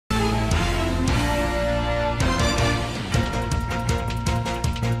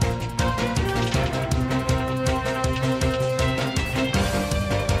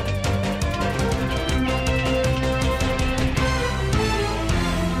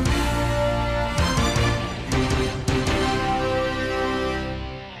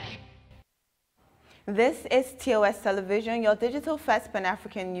This is TOS Television, your digital-first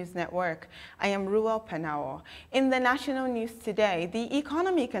Pan-African news network. I am Ruel Penao. In the national news today, the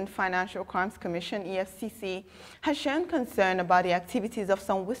Economic and Financial Crimes Commission, EFCC, has shown concern about the activities of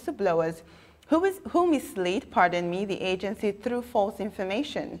some whistleblowers who mislead, the agency through false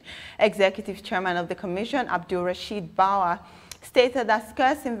information. Executive Chairman of the Commission, Abdul Rashid Bawa, stated that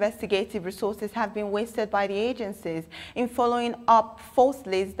scarce investigative resources have been wasted by the agencies in following up false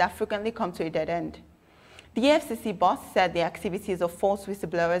leads that frequently come to a dead end. The FCC boss said the activities of false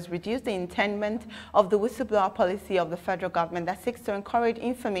whistleblowers reduce the intent of the whistleblower policy of the federal government that seeks to encourage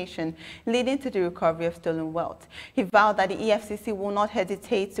information leading to the recovery of stolen wealth. He vowed that the EFCC will not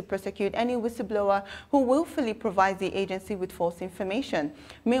hesitate to prosecute any whistleblower who willfully provides the agency with false information.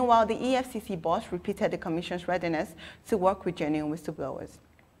 Meanwhile, the EFCC boss repeated the Commission's readiness to work with genuine whistleblowers.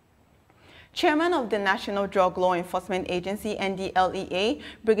 Chairman of the National Drug Law Enforcement Agency, NDLEA,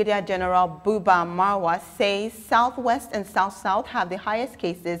 Brigadier General Buba Marwa, says Southwest and South-South have the highest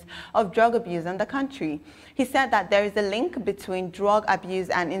cases of drug abuse in the country. He said that there is a link between drug abuse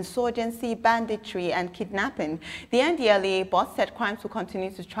and insurgency, banditry, and kidnapping. The NDLEA boss said crimes will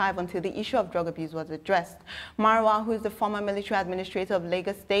continue to thrive until the issue of drug abuse was addressed. Marwa, who is the former military administrator of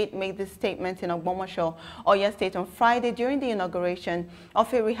Lagos State, made this statement in Ogbomoso, Oyo State, on Friday during the inauguration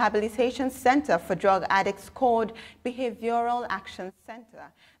of a rehabilitation center for drug addicts called Behavioral Action Center.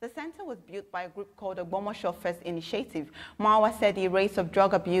 The center was built by a group called Ogbomoso First Initiative. Marwa said the rates of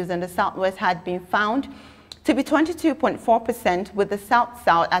drug abuse in the Southwest had been found to be 22.4%, with the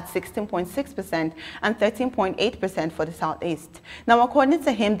South-South at 16.6% and 13.8% for the Southeast. Now, according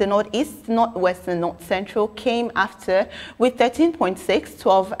to him, the Northeast, Northwest, and North Central came after with 13.6%,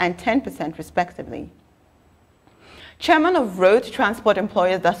 12%, and 10% respectively. Chairman of Road Transport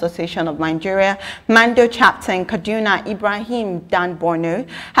Employers Association of Nigeria, Mando Chapter in Kaduna, Ibrahim Danborno,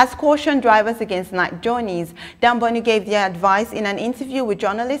 has cautioned drivers against night journeys. Danborno gave the advice in an interview with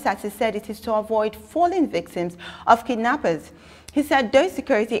journalists, as he said it is to avoid falling victims of kidnappers. He said those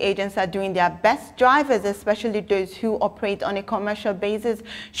security agents are doing their best. Drivers, especially those who operate on a commercial basis,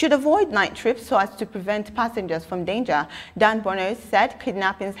 should avoid night trips so as to prevent passengers from danger. Danborno said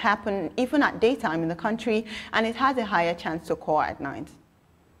kidnappings happen even at daytime in the country, and it has a higher chance to occur at night.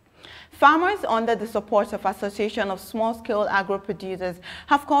 Farmers, under the support of Association of Small-Scale Agro-Producers,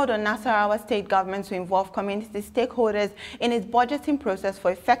 have called on Nasarawa state government to involve community stakeholders in its budgeting process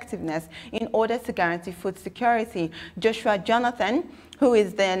for effectiveness in order to guarantee food security. Joshua Jonathan, who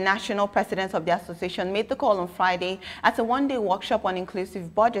is the national president of the association, made the call on Friday at a one-day workshop on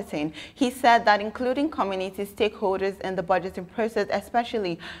inclusive budgeting. He said that including community stakeholders in the budgeting process,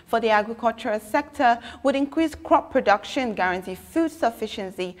 especially for the agricultural sector, would increase crop production, guarantee food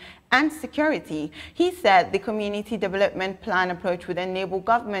sufficiency, and security. He said the community development plan approach would enable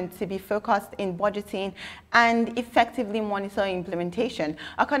government to be focused in budgeting and effectively monitor implementation.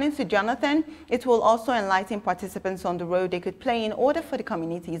 According to Jonathan, it will also enlighten participants on the role they could play in order for the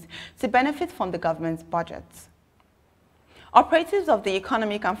communities to benefit from the government's budgets. Operatives of the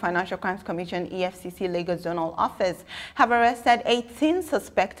Economic and Financial Crimes Commission, EFCC Lagos Zonal Office, have arrested 18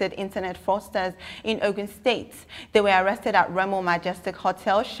 suspected internet fraudsters in Ogun State. They were arrested at Remo Majestic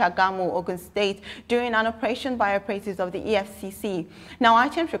Hotel, Shagamu, Ogun State, during an operation by operatives of the EFCC. Now,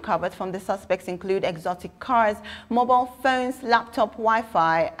 items recovered from the suspects include exotic cars, mobile phones, laptop,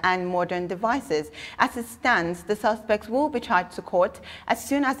 Wi-Fi, and modern devices. As it stands, the suspects will be charged to court as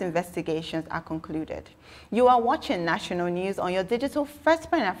soon as investigations are concluded. You are watching National News on your digital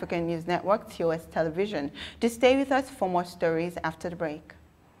first Pan-African news network, TOS Television. Do stay with us for more stories after the break.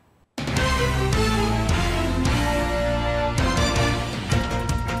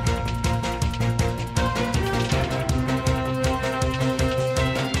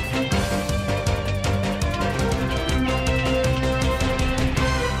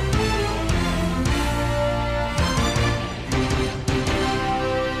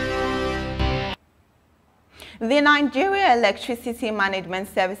 The Nigeria Electricity Management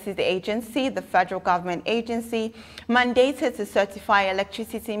Services Agency, the federal government agency mandated to certify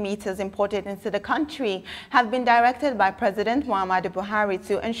electricity meters imported into the country, have been directed by President Muhammadu Buhari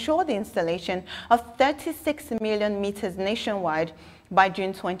to ensure the installation of 36 million meters nationwide by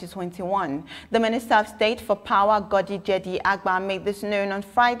June 2021. The Minister of State for Power, Godi Jedi Agba, made this known on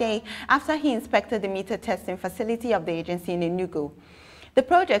Friday after he inspected the meter testing facility of the agency in Enugu. The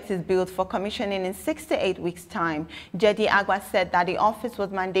project is built for commissioning in 6 to 8 weeks' time. Jedi Agba said that the office was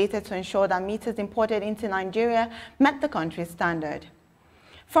mandated to ensure that meters imported into Nigeria met the country's standard.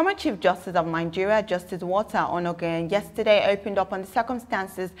 Former Chief Justice of Nigeria, Justice Walter Onnoghen, yesterday opened up on the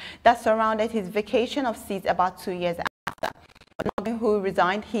circumstances that surrounded his vacation of seat about 2 years after. who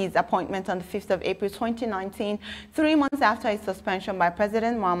resigned his appointment on the 5th of April 2019, 3 months after his suspension by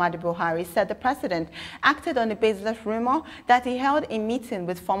President Muhammadu Buhari, said the president acted on a baseless rumor that he held a meeting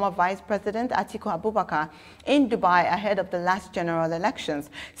with former Vice President Atiku Abubakar in Dubai ahead of the last general elections.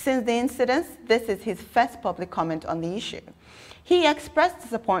 Since the incident, this is his first public comment on the issue. He expressed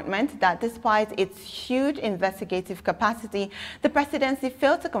disappointment that despite its huge investigative capacity, the presidency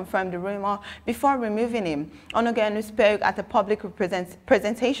failed to confirm the rumor before removing him. Onogen, who spoke at a public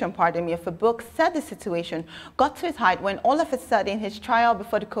presentation of a book, said the situation got to its height when all of a sudden his trial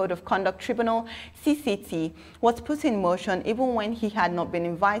before the Code of Conduct Tribunal, CCT, was put in motion even when he had not been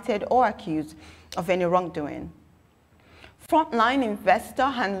invited or accused of any wrongdoing. Frontline investor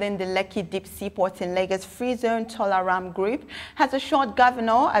handling the Lekki Deep Seaport in Lagos Free Zone Tolaram Group has assured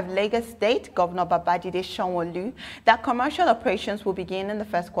Governor of Lagos State, Governor Babajide Sanwo-Olu, that commercial operations will begin in the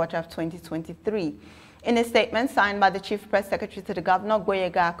first quarter of 2023. In a statement signed by the Chief Press Secretary to the Governor,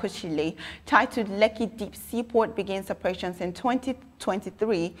 Gboyega Akosile, titled Lekki Deep Seaport Begins Operations in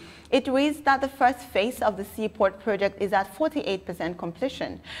 2023, it reads that the first phase of the seaport project is at 48%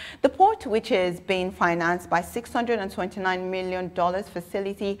 completion. The port, which is being financed by $629 million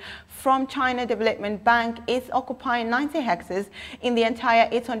facility from China Development Bank, is occupying 90 hectares in the entire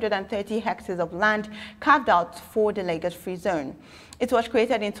 830 hectares of land carved out for the Lagos Free Zone. It was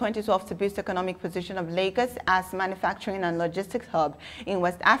created in 2012 to boost economic position of Lagos as manufacturing and logistics hub in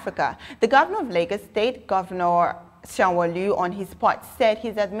West Africa. The governor of Lagos State, Governor Sanwo-Olu, on his part, said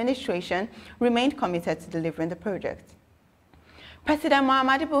his administration remained committed to delivering the project. President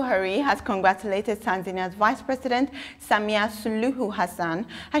Muhammadu Buhari has congratulated Tanzania's Vice President Samia Suluhu Hassan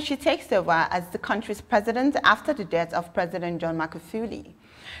as she takes over as the country's president after the death of President John Magufuli.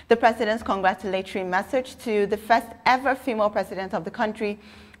 The president's congratulatory message to the first ever female president of the country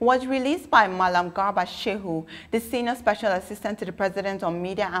was released by Malam Garba Shehu, the senior special assistant to the president on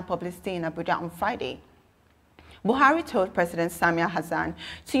media and publicity in Abuja on Friday. Buhari told President Samia Hassan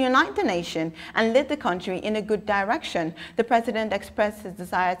to unite the nation and lead the country in a good direction. The president expressed his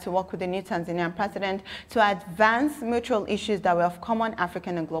desire to work with the new Tanzanian president to advance mutual issues that were of common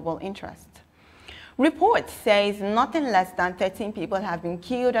African and global interest. Report says nothing less than 13 people have been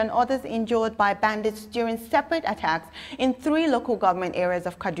killed and others injured by bandits during separate attacks in 3 local government areas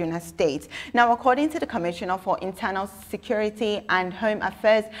of Kaduna State. Now, according to the Commissioner for Internal Security and Home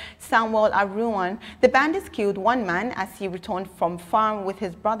Affairs, Samuel Aruwan, the bandits killed one man as he returned from farm with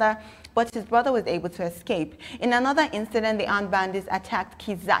his brother, but his brother was able to escape. In another incident, the armed bandits attacked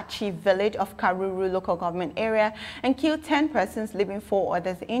Kizachi village of Karuru local government area and killed 10 persons, leaving 4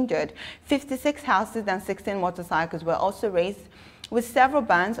 others injured. 56 houses and 16 motorcycles were also razed, with several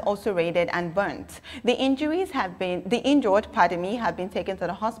bands also raided and burnt. The injured have been taken to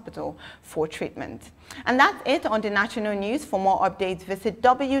the hospital for treatment. And that's it on the national news. For more updates, visit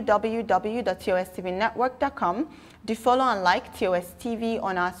www.tostvnetwork.com. Do follow and like TOS TV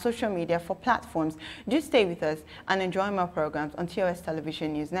on our social media for platforms. Do stay with us and enjoy more programs on TOS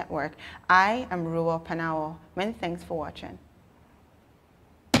Television News Network. I am Ruwa Panawo. Many thanks for watching.